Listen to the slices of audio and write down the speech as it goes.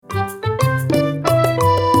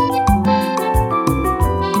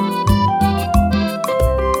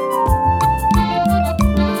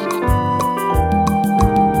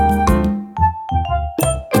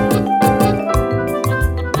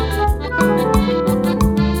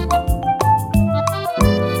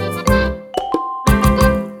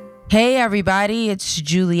everybody. It's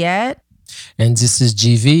Juliet. And this is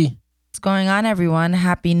GV. What's going on, everyone?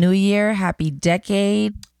 Happy New Year. Happy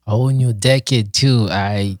decade. Whole new decade too.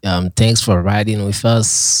 I Thanks for riding with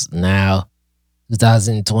us now.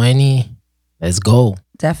 2020. Let's go.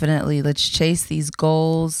 Definitely. Let's chase these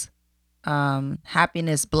goals.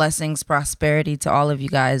 Happiness, blessings, prosperity to all of you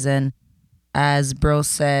guys. And as Bro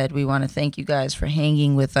said, we want to thank you guys for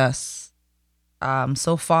hanging with us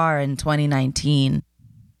so far in 2019.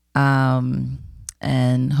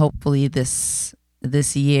 And hopefully this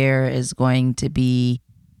year is going to be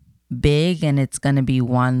big, and it's going to be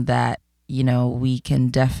one that, we can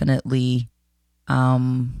definitely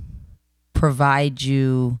provide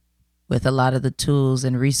you with a lot of the tools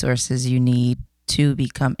and resources you need to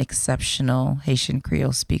become exceptional Haitian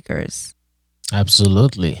Creole speakers.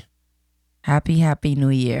 Absolutely. Happy New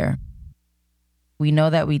Year. We know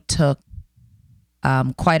that we took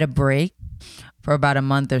quite a break for about a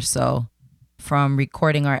month or so from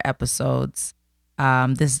recording our episodes.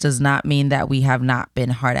 This does not mean that we have not been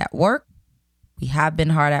hard at work. We have been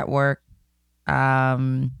hard at work.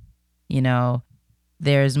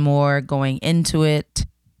 There's more going into it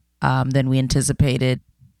than we anticipated.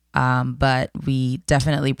 But we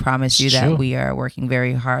definitely promise you that we are working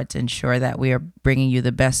very hard to ensure that we are bringing you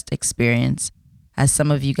the best experience. As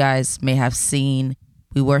some of you guys may have seen,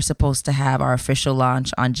 we were supposed to have our official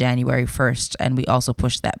launch on January 1st, and we also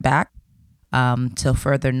pushed that back till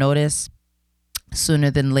further notice.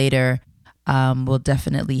 Sooner than later, we'll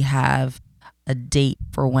definitely have a date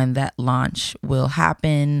for when that launch will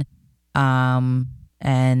happen. And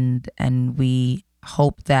we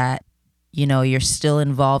hope that, you're still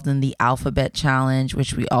involved in the alphabet challenge,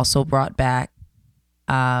 which we also brought back,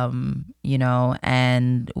 and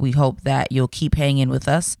we hope that you'll keep hanging with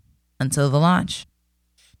us until the launch.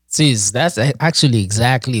 See, that's actually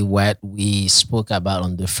exactly what we spoke about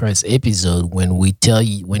on the first episode when we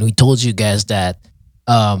told you guys that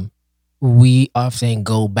we often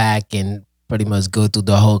go back and pretty much go through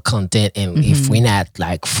the whole content, and if we're not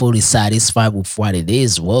like fully satisfied with what it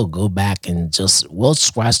is, we'll go back and we'll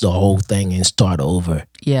scratch the whole thing and start over.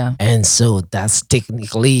 Yeah. And so that's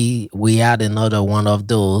technically we had another one of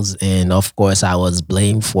those, and of course I was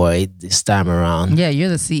blamed for it this time around. Yeah, you're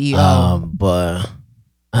the CEO. But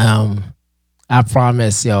I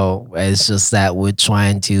promise, it's just that we're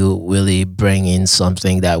trying to really bring in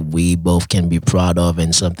something that we both can be proud of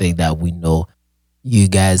and something that we know you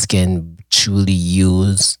guys can truly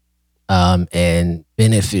use and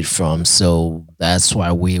benefit from. So that's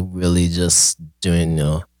why we really just doing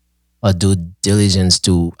a due diligence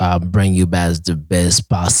to bring you back the best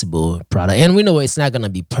possible product. And we know it's not gonna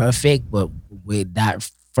be perfect, but with that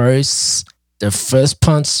the first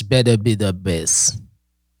punch better be the best.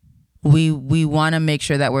 We want to make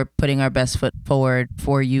sure that we're putting our best foot forward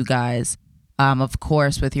for you guys. Of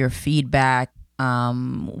course, with your feedback,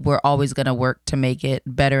 we're always going to work to make it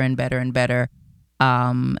better and better and better,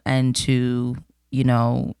 and to,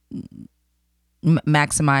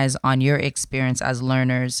 maximize on your experience as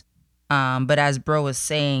learners. But as Bro was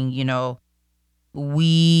saying,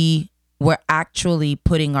 we're actually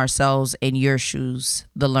putting ourselves in your shoes,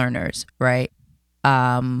 the learners, right?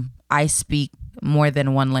 I speak more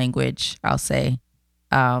than one language, I'll say.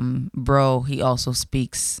 Bro, he also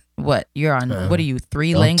speaks what are you,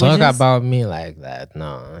 3 Don't languages? talk about me like that.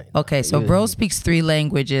 No. Okay, so Bro speaks 3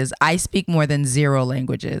 languages. I speak more than 0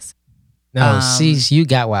 languages. No, sis, you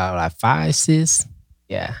got what, like 5, sis?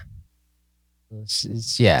 Yeah.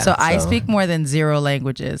 Yeah. So I speak more than 0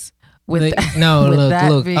 langues. With look.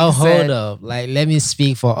 Oh, hold said, up. Like, let me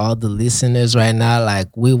speak for all the listeners right now.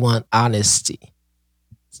 Like, we want honesty.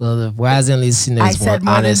 So the Wazan listeners I said want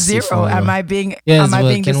more than honesty 0. Am I being Yes,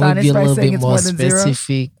 being can we dishonest be a by little saying bit it's more more than 0?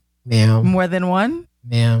 specific, ma'am? More than 1?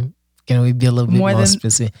 Ma'am, can we be a little bit More more than-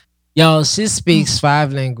 specific? Yo, she speaks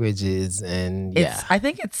 5 languages, and yeah. I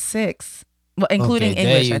think it's 6. Well, including Okay,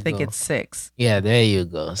 there English, you I think go. it's 6. Yeah, there you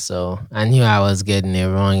go. So I knew I was getting it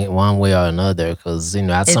wrong in one way or another because,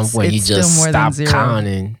 at some point you it's still just more than stop 0.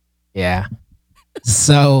 counting. Yeah.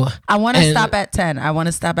 So I want to and- stop at 10.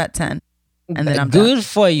 And then I'm good done.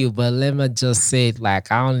 for you, but let me just say it,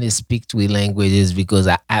 like, I only speak 3 languages because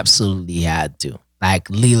I absolutely had to. Like,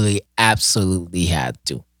 literally absolutely had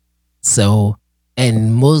to. So,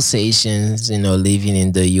 and most Haitians, living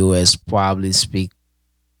in the US probably speak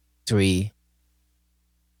 3,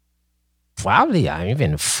 probably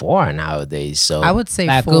even 4 nowadays. So I would say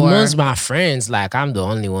like 4. amongst my friends, like I'm the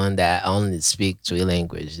only one that only speak 3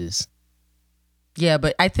 languages. Yeah,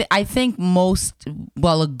 but I think most,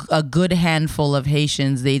 a good handful of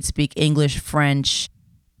Haitians, they'd speak English, French,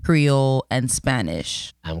 Creole, and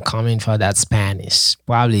Spanish. I'm coming for that Spanish.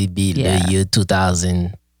 Probably be the Yeah. year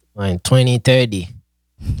 2000, 2030.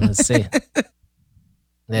 Let's see.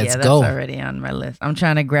 Let's Yeah, that's go. already on my list. I'm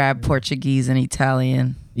trying to grab Portuguese and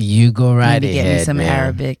Italian. You go right Maybe ahead, get me some man.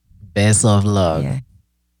 Arabic. Best of luck.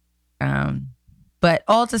 Yeah. But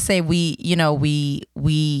all to say, we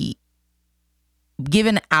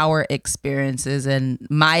given our experiences, and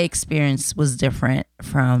my experience was different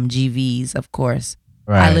from GV's, of course.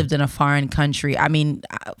 Right. I lived in a foreign country. I mean,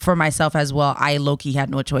 for myself as well, I low-key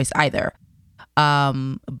had no choice either.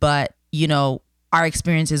 But, our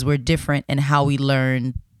experiences were different in how we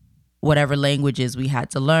learned whatever languages we had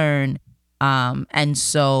to learn. And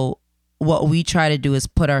so what we try to do is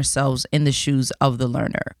put ourselves in the shoes of the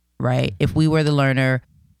learner, right? If we were the learner,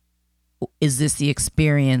 is this the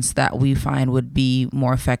experience that we find would be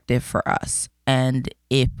more effective for us? And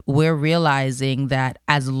if we're realizing that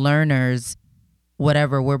as learners,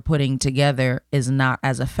 whatever we're putting together is not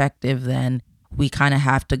as effective, then we kind of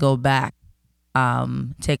have to go back,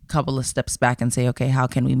 take a couple of steps back and say, okay, how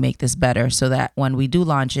can we make this better so that when we do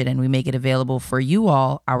launch it and we make it available for you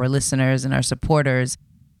all, our listeners and our supporters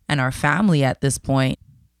and our family at this point,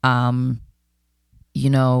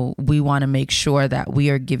 we want to make sure that we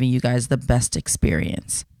are giving you guys the best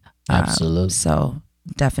experience. Absolutely. So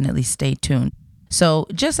definitely stay tuned. So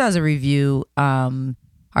just as a review,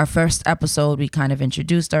 our first episode, we kind of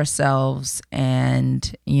introduced ourselves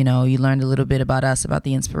and, you learned a little bit about us, about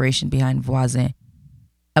the inspiration behind Voisin.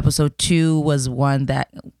 Episode 2 was one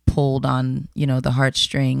that pulled on, the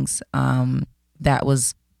heartstrings. That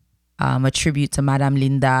was a tribute to Madame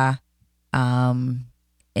Linda.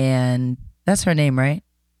 And that's her name, right?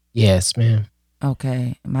 Yes, ma'am.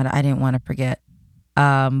 Okay. I didn't want to forget.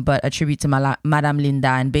 But a tribute to Madame Linda,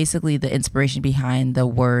 and basically the inspiration behind the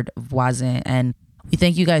word voisin. And we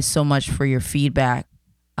thank you guys so much for your feedback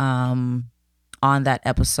on that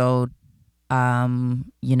episode. And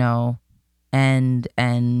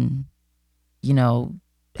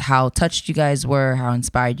how touched you guys were, how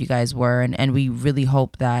inspired you guys were. And we really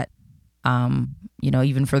hope that,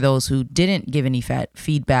 even for those who didn't give any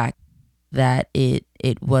feedback, that it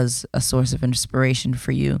was a source of inspiration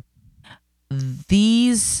for you.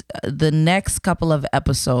 The next couple of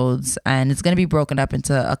episodes, and it's going to be broken up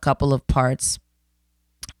into a couple of parts,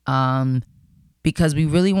 because we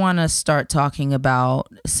really want to start talking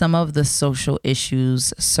about some of the social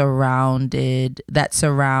issues that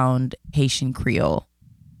surround Haitian Creole.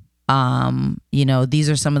 These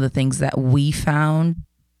are some of the things that we found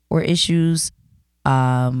were issues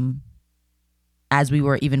as we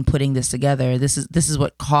were even putting this together. This is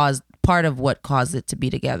what caused part of what caused it to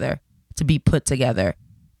be put together.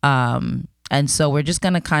 And so we're just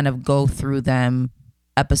going to kind of go through them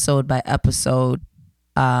episode by episode.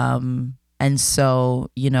 And so,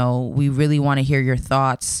 we really want to hear your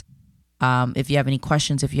thoughts. If you have any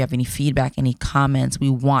questions, if you have any feedback, any comments, we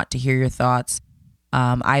want to hear your thoughts.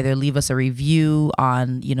 Either leave us a review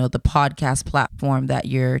on, the podcast platform that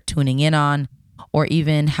you're tuning in on, or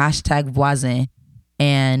even hashtag voisin,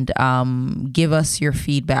 and give us your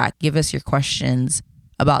feedback, give us your questions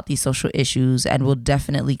about these social issues, and we'll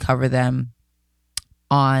definitely cover them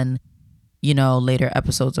on, later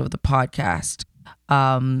episodes of the podcast.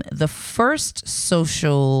 The first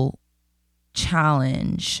social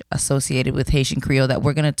challenge associated with Haitian Creole that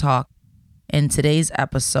we're going to talk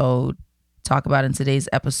about in today's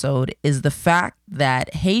episode is the fact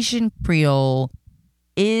that Haitian Creole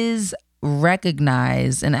is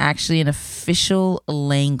recognized and actually an official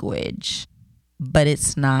language, but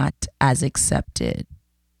it's not as accepted.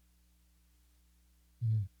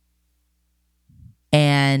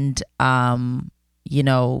 And,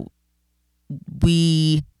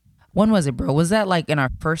 when was it, bro? Was that like in our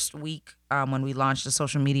first week when we launched the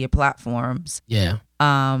social media platforms? Yeah.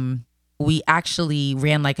 We actually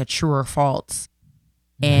ran like a true or false.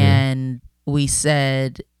 And we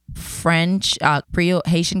said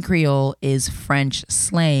Haitian Creole is French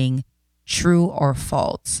slang, true or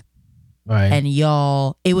false. Right. And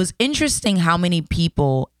y'all, it was interesting how many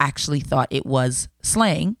people actually thought it was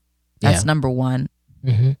slang. That's number one.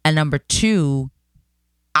 And number two,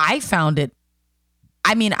 I found it,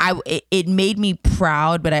 it made me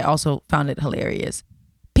proud, but I also found it hilarious.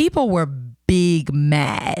 People were big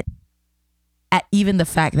mad at even the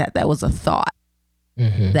fact that that was a thought,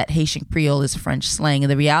 that Haitian Creole is French slang. And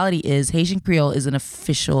the reality is Haitian Creole is an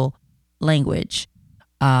official language.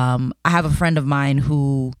 I have a friend of mine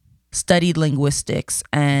who studied linguistics,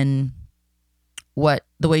 and the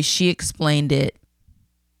way she explained it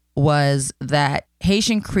was that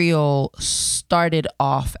Haitian Creole started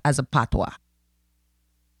off as a Patois,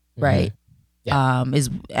 right? Yeah.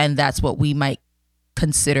 And that's what we might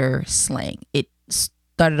consider slang. It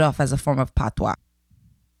started off as a form of patois,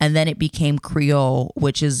 and then it became Creole,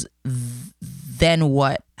 which is then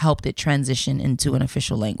what helped it transition into an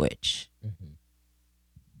official language. Mm-hmm.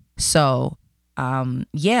 So,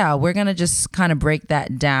 yeah, we're gonna just kind of break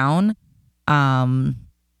that down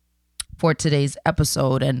for today's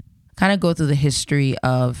episode and kind of go through the history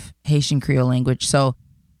of Haitian Creole language. So,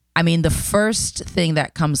 I mean, the first thing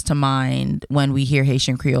that comes to mind when we hear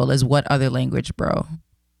Haitian Creole is what other language, bro?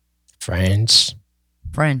 French.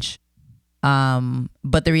 French.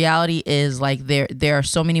 But the reality is, like, there are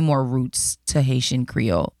so many more roots to Haitian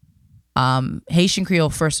Creole. Haitian Creole,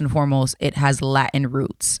 first and foremost, it has Latin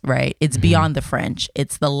roots, right? It's beyond the French.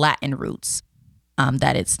 It's the Latin roots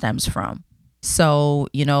that it stems from. So,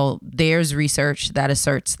 there's research that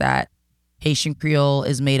asserts that Haitian Creole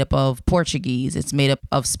is made up of Portuguese. It's made up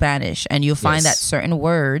of Spanish. And you'll find that certain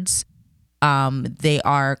words, they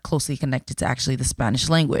are closely connected to actually the Spanish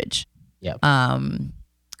language. Yep.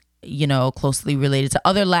 Closely related to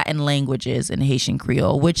other Latin languages in Haitian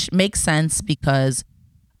Creole, which makes sense because,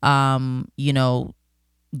 given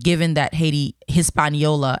that Haiti,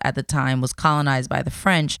 Hispaniola at the time was colonized by the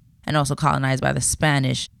French and also colonized by the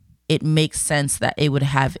Spanish, it makes sense that it would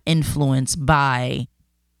have influence by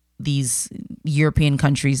these European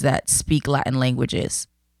countries that speak Latin languages.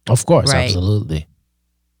 Of course, right? Absolutely.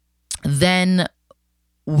 Then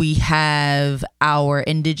we have our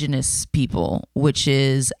indigenous people, which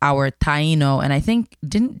is our Taino, and I think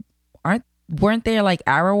weren't there like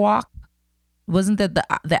Arawak? Wasn't that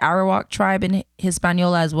the Arawak tribe in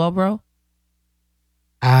Hispaniola as well, bro?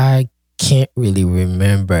 I can't really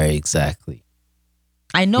remember exactly.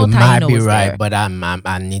 I know you Taino might be was right, there. but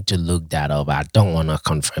I need to look that up. I don't want to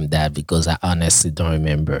confirm that because I honestly don't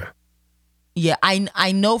remember. Yeah,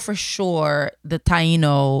 I know for sure the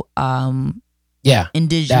Taino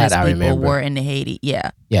indigenous people were in Haiti.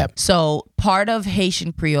 Yeah. Yeah. So part of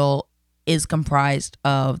Haitian Creole is comprised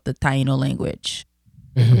of the Taino language.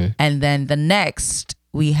 Mm-hmm. And then the next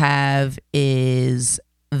we have is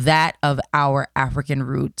that of our African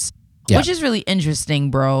roots, which is really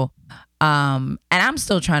interesting, bro. And I'm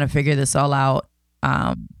still trying to figure this all out.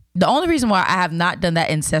 The only reason why I have not done that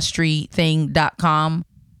ancestrything.com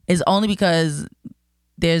is only because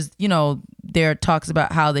there's, there are talks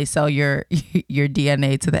about how they sell your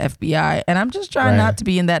DNA to the FBI, and I'm just trying not to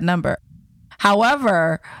be in that number.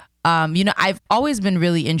 However, I've always been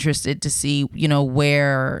really interested to see,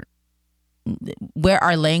 where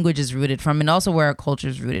our language is rooted from and also where our culture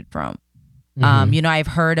is rooted from. Mm-hmm. I've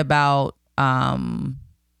heard about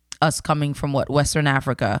us coming from Western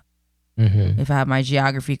Africa, if I have my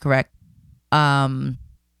geography correct. But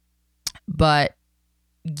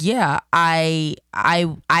yeah,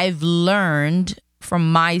 I've learned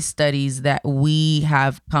from my studies that we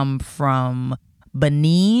have come from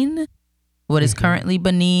Benin, what is currently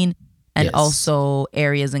Benin, and also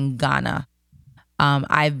areas in Ghana.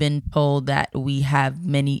 I've been told that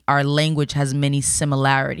our language has many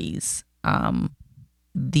similarities.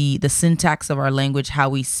 The syntax of our language, how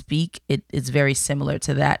we speak, it is very similar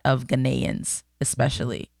to that of Ghanaians,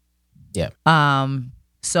 especially. Yeah.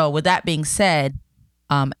 So with that being said,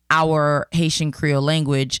 our Haitian Creole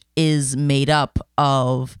language is made up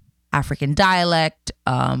of African dialect,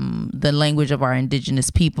 the language of our indigenous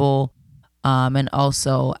people, and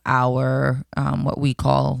also our what we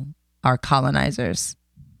call our colonizers,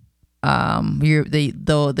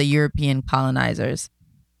 the European colonizers.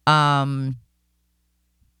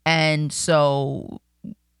 And so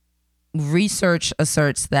research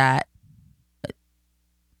asserts that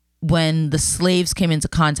when the slaves came into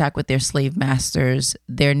contact with their slave masters,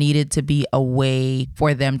 there needed to be a way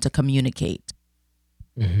for them to communicate.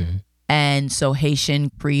 Mm-hmm. And so Haitian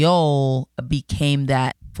Creole became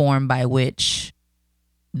that form by which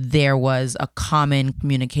there was a common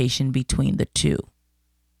communication between the two.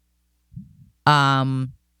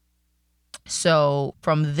 So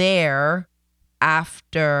from there,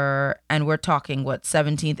 and we're talking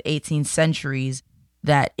 17th, 18th centuries,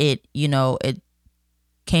 that it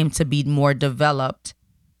came to be more developed.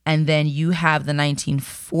 And then you have the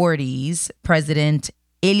 1940s, President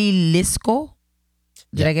Elie Lisco.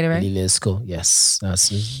 Did I get it right? Elie Lisco, yes.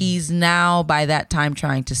 He's now by that time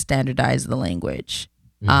trying to standardize the language.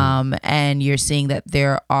 Mm-hmm. And you're seeing that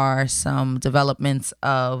there are some developments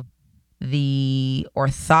of the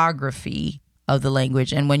orthography of the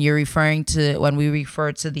language. And when we refer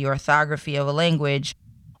to the orthography of a language,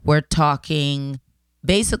 we're talking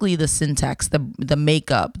basically the syntax, the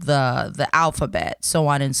makeup, the alphabet, so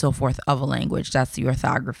on and so forth of a language. That's the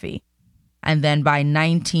orthography. And then by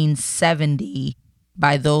 1970,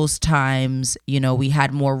 by those times, we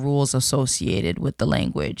had more rules associated with the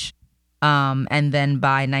language. And then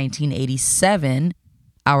by 1987,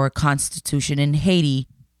 our constitution in Haiti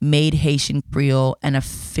made Haitian Creole an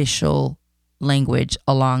official language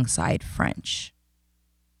alongside French.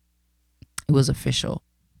 It was official.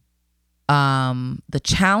 The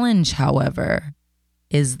challenge, however,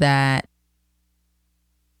 is that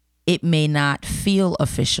it may not feel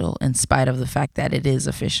official in spite of the fact that it is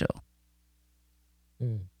official.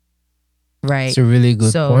 Mm. Right. It's a really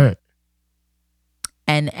good point.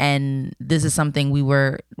 And this is something we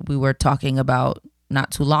were talking about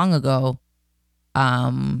not too long ago.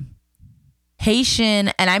 Haitian,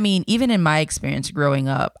 and I mean, even in my experience growing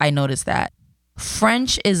up, I noticed that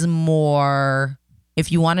French is more,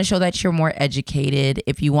 if you want to show that you're more educated,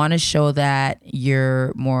 if you want to show that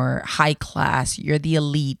you're more high class, you're the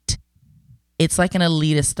elite, it's like an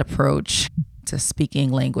elitist approach to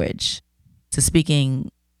speaking language, to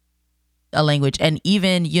speaking a language. And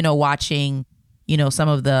even, watching, some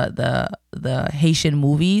of the Haitian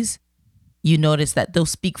movies, you notice that they'll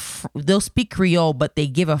speak Creole, but they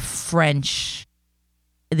give a French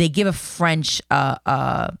taste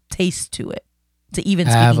to it, to even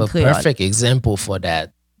I speaking have a Creole. perfect example for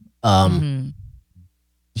that.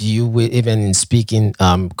 You will, even in speaking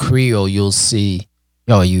Creole, you'll see,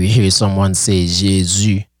 you hear someone say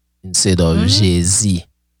Jésus instead of Jésus.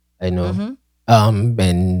 I know.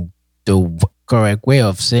 And the correct way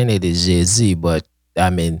of saying it is Jésus, but I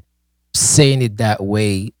mean, saying it that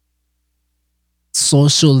way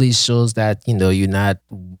socially shows that you're not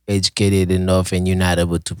educated enough and you're not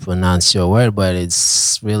able to pronounce your word, but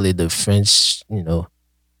it's really the French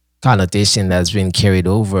connotation that's been carried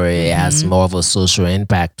over. It has more of a social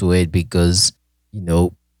impact to it because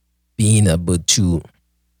being able to,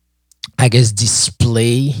 I guess,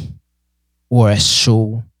 display or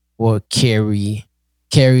show or carry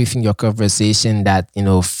in your conversation that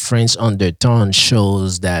French undertone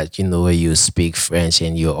shows that you speak French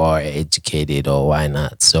and you are educated, or why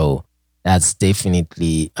not. So that's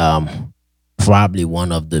definitely probably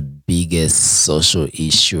one of the biggest social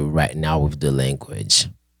issue right now with the language.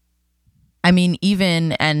 I mean,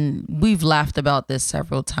 even, and we've laughed about this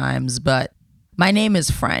several times, but my name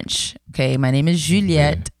is French. Okay, my name is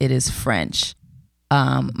Juliette. It is French.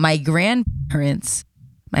 My grandparents,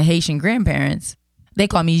 my Haitian grandparents, they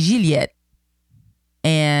call me Juliette.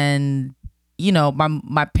 And,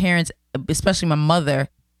 my parents, especially my mother,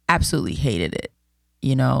 absolutely hated it,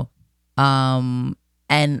 And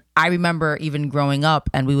I remember even growing up,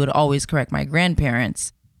 and we would always correct my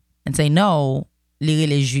grandparents and say, no,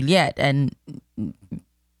 Lille is Juliette. And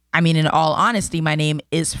I mean, in all honesty, my name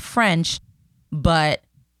is French, but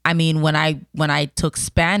I mean, when I took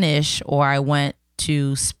Spanish or I went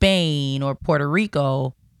to Spain or Puerto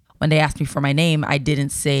Rico, when they asked me for my name, I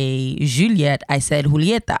didn't say Juliette, I said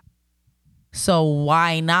Julieta. So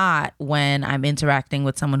why not when I'm interacting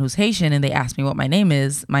with someone who's Haitian and they ask me what my name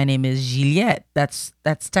is Juliette. That's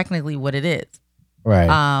technically what it is. Right.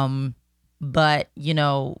 But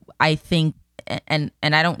I think, and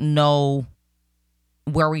I don't know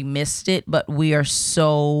where we missed it, but we are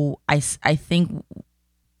so, I think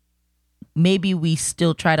maybe we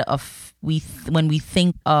still try to when we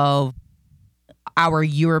think of our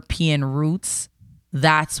European roots,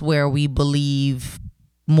 that's where we believe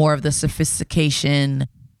more of the sophistication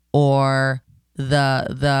or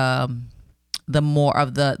the more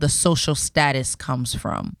of the social status comes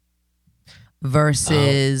from,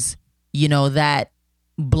 versus that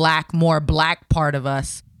more black part of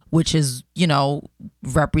us, which is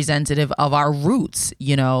representative of our roots.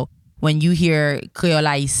 When you hear Creole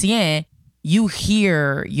Haitien, you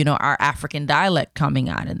hear our African dialect coming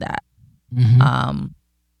out in that.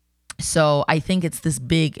 So I think it's this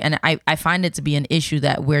big, and I find it to be an issue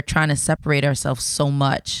that we're trying to separate ourselves so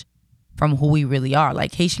much from who we really are.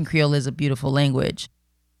 Like, Haitian Creole is a beautiful language,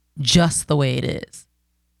 just the way it is.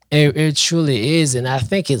 It truly is, and I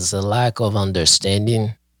think it's a lack of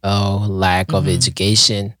understanding, lack of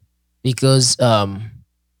education, because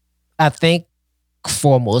I think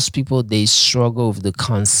for most people they struggle with the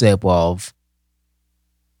concept of,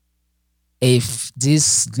 if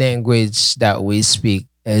this language that we speak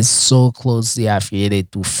is so closely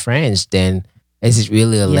affiliated to French, then is it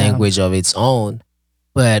really a language of its own?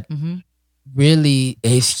 But really,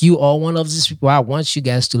 if you are one of these people, I want you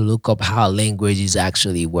guys to look up how languages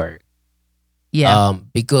actually work. Yeah.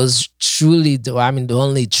 Because truly, the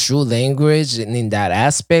only true language in that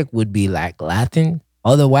aspect would be like Latin.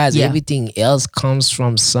 Otherwise, everything else comes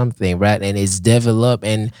from something, right? And it's developed,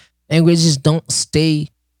 and languages don't stay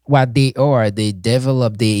what they are. They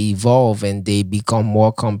develop, they evolve, and they become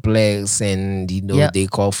more complex. And Yep. they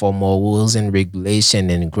call for more rules and regulation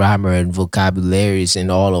and grammar and vocabularies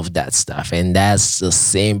and all of that stuff. And that's the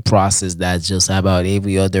same process that just about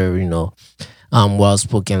every other well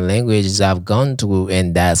spoken languages I've gone through,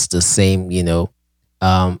 and that's the same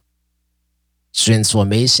um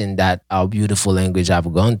transformation that our beautiful language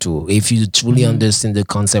have gone through. If you truly Hmm. understand the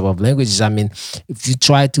concept of languages, I mean, if you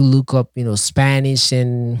try to look up, Spanish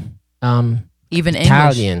and Even English.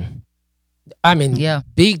 Italian, I mean, Yeah.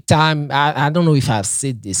 big time. I don't know if I've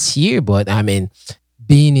said this here, but I mean,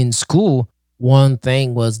 being in school, one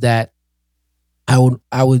thing was that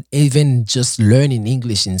I would even just learning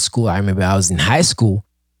English in school. I remember I was in high school.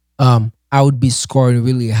 I would be scoring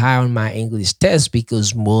really high on my English test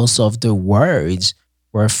because most of the words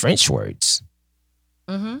were French words.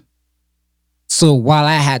 Hmm. So while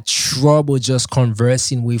I had trouble just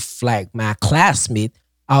conversing with like my classmate,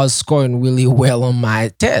 I was scoring really well on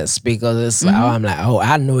my test because Hmm. I'm like, oh,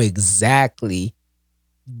 I know exactly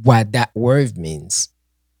what that word means.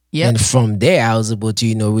 Yep. And from there, I was able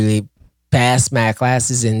to, really pass my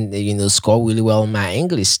classes and, score really well on my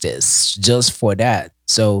English tests just for that.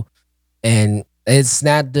 So, and it's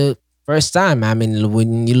not the first time. I mean,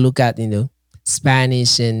 when you look at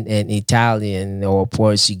Spanish and Italian or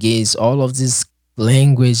Portuguese, all of this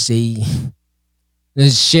language they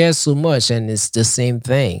share so much, and it's the same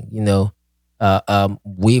thing.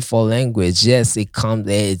 Way for language, yes,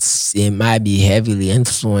 it might be heavily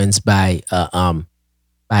influenced by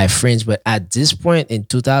French, but at this point in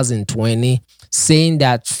 2020, saying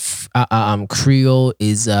that Creole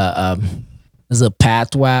is a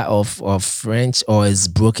patois of French or is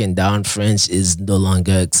broken down French is no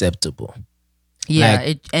longer acceptable. Yeah.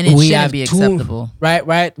 Like And it we shouldn't have be too acceptable.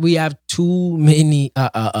 right. We have too many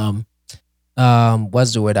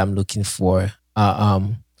what's the word I'm looking for?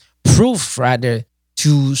 Proof rather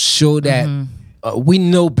to show that Hmm. we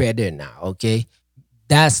know better now. Okay,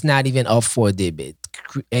 that's not even up for debate.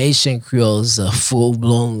 Haitian Creole is a full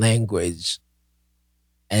blown language,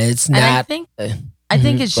 and it's And not. I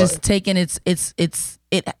think it's Go just taken it's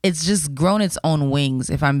just grown its own wings,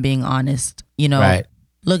 if I'm being honest. right.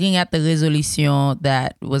 Looking at the resolution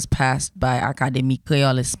that was passed by Académie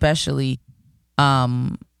Creole especially,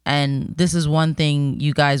 and this is one thing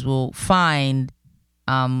you guys will find,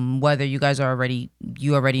 whether you guys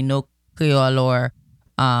you already know Creole, or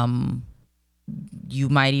um you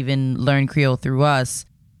might even learn Creole through us.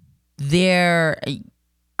 There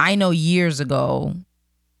I know years ago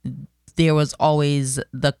there was always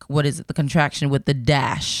the contraction with the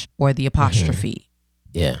dash or the Hmm. apostrophe.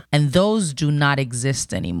 Yeah. And those do not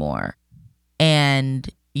exist anymore. And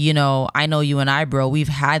I know you and I, bro, we've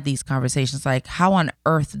had these conversations like, how on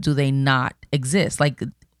earth do they not exist? Like,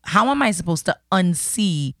 how am I supposed to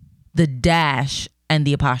unsee the dash and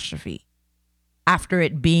the apostrophe after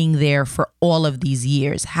it being there for all of these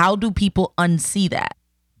years? How do people unsee that?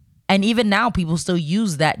 And even now, people still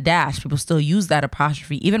use that dash. People still use that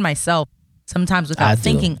apostrophe. Even myself, sometimes I without do.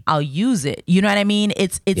 thinking, I'll use it. You know what I mean?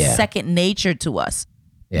 It's Yeah. second nature to us.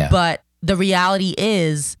 Yeah. But the reality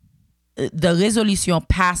is, the resolution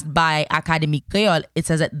passed by Académie Creole, it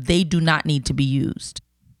says that they do not need to be used.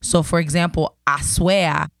 So, for example, I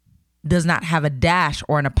swear does not have a dash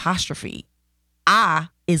or an apostrophe. I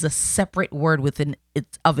is a separate word within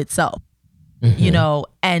it of itself, Hmm.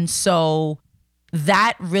 and so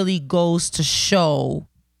that really goes to show,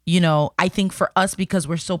 I think for us, because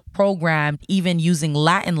we're so programmed, even using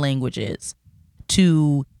Latin languages,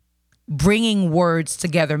 to bringing words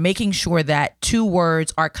together, making sure that two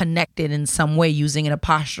words are connected in some way using an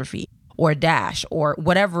apostrophe or a dash or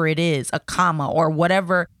whatever it is, a comma or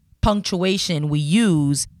whatever punctuation we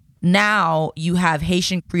use. Now you have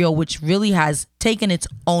Haitian Creole, which really has taken its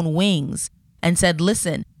own wings and said,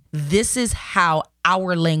 listen, this is how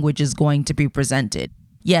our language is going to be presented.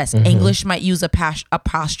 Yes, Hmm. English might use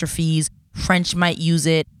apostrophes, French might use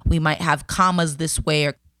it. We might have commas this way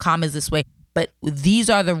or commas this way. But these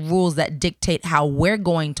are the rules that dictate how we're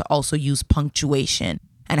going to also use punctuation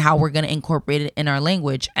and how we're going to incorporate it in our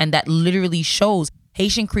language. And that literally shows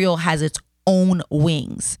Haitian Creole has its own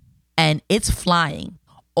wings and it's flying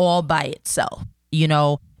all by itself.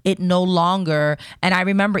 It no longer, and I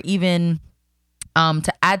remember even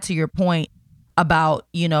to add to your point about,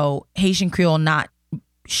 Haitian Creole not,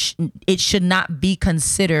 it should not be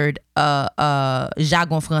considered a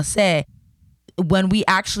jargon français. When we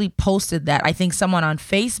actually posted that, I think someone on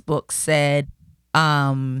Facebook said,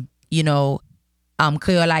 you know,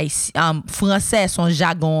 Creole, français son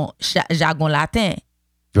jargon latin.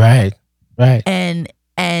 Right. Right.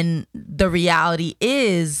 And the reality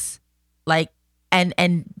is, like,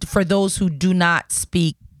 And for those who do not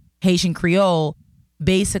speak Haitian Creole,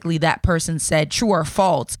 basically that person said, true or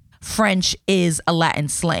false, French is a Latin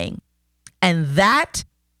slang. And that,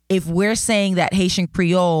 if we're saying that Haitian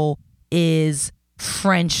Creole is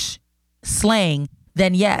French slang,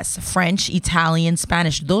 then yes, French, Italian,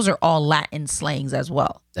 Spanish, those are all Latin slangs as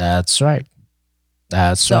well. That's right.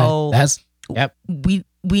 That's So right. That's yep. we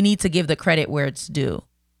need to give the credit where it's due.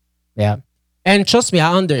 Yeah. And trust me,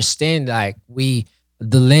 I understand like the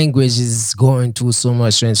language is going through so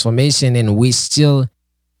much transformation and we still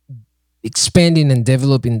expanding and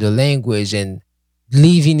developing the language and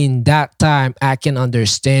living in that time. I can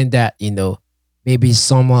understand that, maybe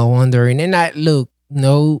someone wondering and I look,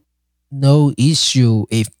 no issue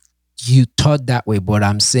if you thought that way, but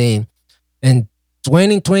I'm saying in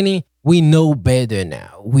 2020, we know better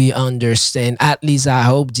now. We understand. At least I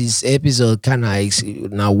hope this episode kind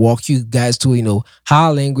of now walk you guys to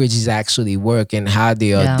how languages actually work and how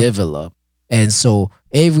they are Yeah. developed. And so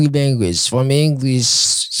every language, from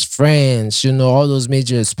English, French, all those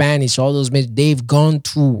major Spanish, all those major, they've gone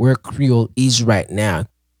through where Creole is right now.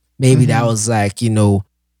 Maybe that was like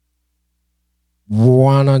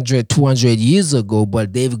 100, 200 years ago,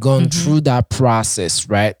 but they've gone through that process,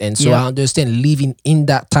 right? And so I understand living in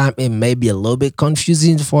that time, it may be a little bit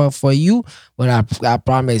confusing for you, but I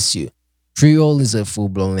promise you, Creole is a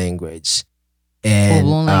full-blown language. And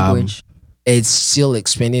Full-blown language. It's still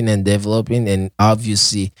expanding and developing, and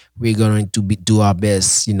obviously we're going to do our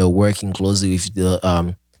best, working closely with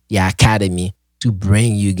the academy to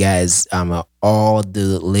bring you guys all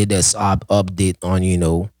the latest update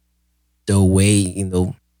on the way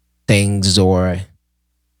things, or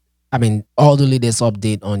I mean all the latest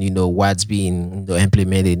update on what's being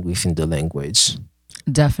implemented within the language.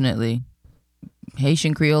 Definitely.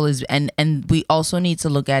 Haitian Creole is, and we also need to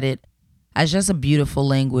look at it as just a beautiful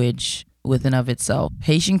language within of itself.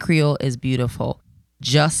 Haitian Creole is beautiful,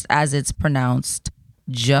 just as it's pronounced,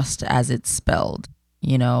 just as it's spelled.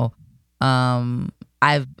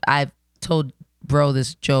 I've told bro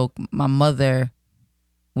this joke. My mother,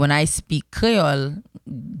 when I speak Creole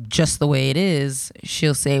just the way it is,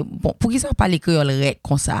 she'll say, "Bon, pour qui ça parle Creole rek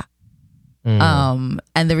comme ça?"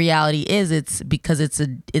 And the reality is, it's because it's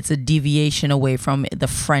a deviation away from the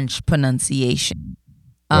French pronunciation.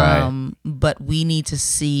 Right. But we need to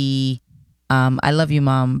see. I love you,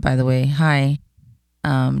 Mom. By the way, hi.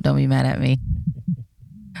 Don't be mad at me.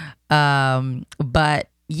 But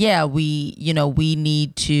yeah, we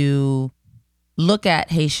need to look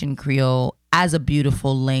at Haitian Creole as a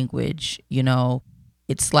beautiful language.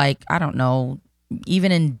 It's like, I don't know,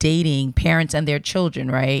 even in dating, parents and their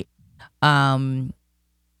children, right?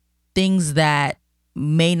 Things that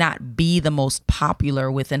may not be the most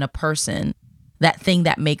popular within a person, that thing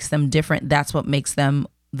that makes them different, that's what makes them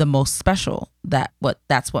the most special.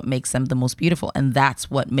 That's what makes them the most beautiful, and that's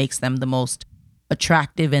what makes them the most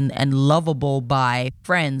attractive and lovable by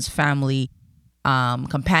friends, family,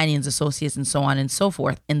 companions, associates, and so on and so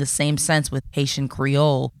forth. In the same sense with Haitian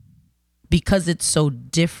Creole, because it's so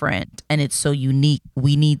different and it's so unique,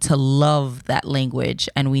 we need to love that language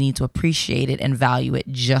and we need to appreciate it and value it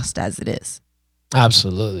just as it is.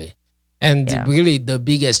 Absolutely. And Yeah. really, the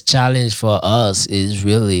biggest challenge for us is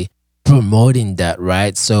really promoting that,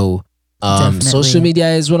 right? So, social Definitely.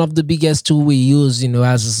 media is one of the biggest tool we use,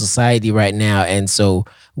 as a society right now. And so,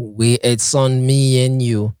 it's on me and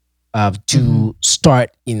you, to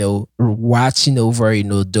start, watching over,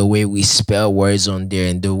 the way we spell words on there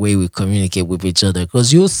and the way we communicate with each other.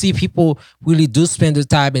 Because you'll see people really do spend the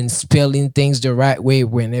time in spelling things the right way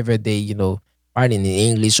whenever they, writing in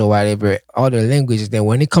English or whatever other languages. Then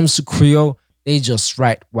when it comes to Creole, they just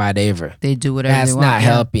write whatever. They do whatever That's they want. not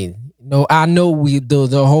Yeah. helping. I know we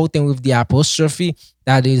the whole thing with the apostrophe,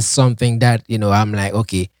 that is something that, I'm like,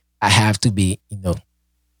 okay, I have to be,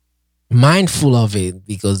 mindful of it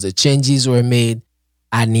because the changes were made.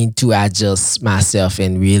 I need to adjust myself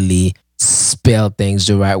and really spell things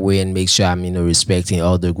the right way and make sure I'm, respecting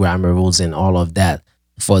all the grammar rules and all of that.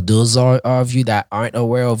 For those of you that aren't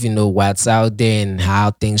aware of, what's out there and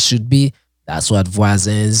how things should be, that's what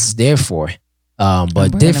Voisin is there for. But We're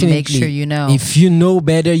gonna definitely, make sure you know. if you know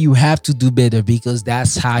better, you have to do better because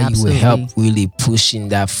that's how you will help Absolutely. really pushing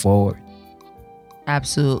that forward.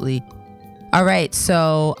 Absolutely. All right.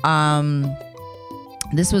 So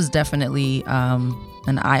this was definitely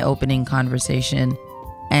an eye-opening conversation.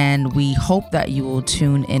 And we hope that you will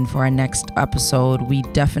tune in for our next episode. We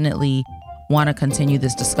definitely want to continue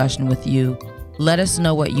this discussion with you. Let us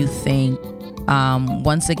know what you think.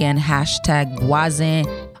 Once again, hashtag Voisin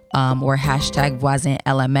or hashtag Voisin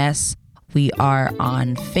LMS. We are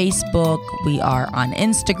on Facebook. We are on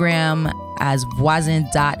Instagram as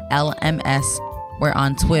voisin.lms. We're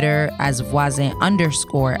on Twitter as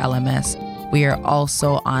voisin_LMS. We are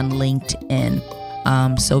also on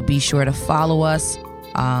LinkedIn. So be sure to follow us.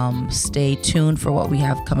 Stay tuned for what we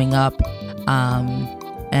have coming up.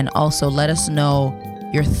 And also let us know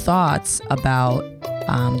your thoughts about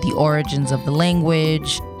the origins of the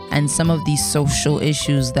language and some of these social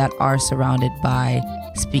issues that are surrounded by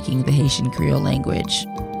speaking the Haitian Creole language.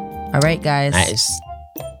 All right, guys. Nice.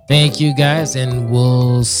 Thank you, guys, and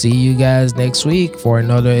we'll see you guys next week for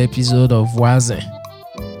another episode of Voisin.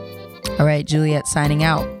 All right, Juliet signing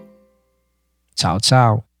out. Ciao,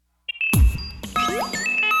 ciao.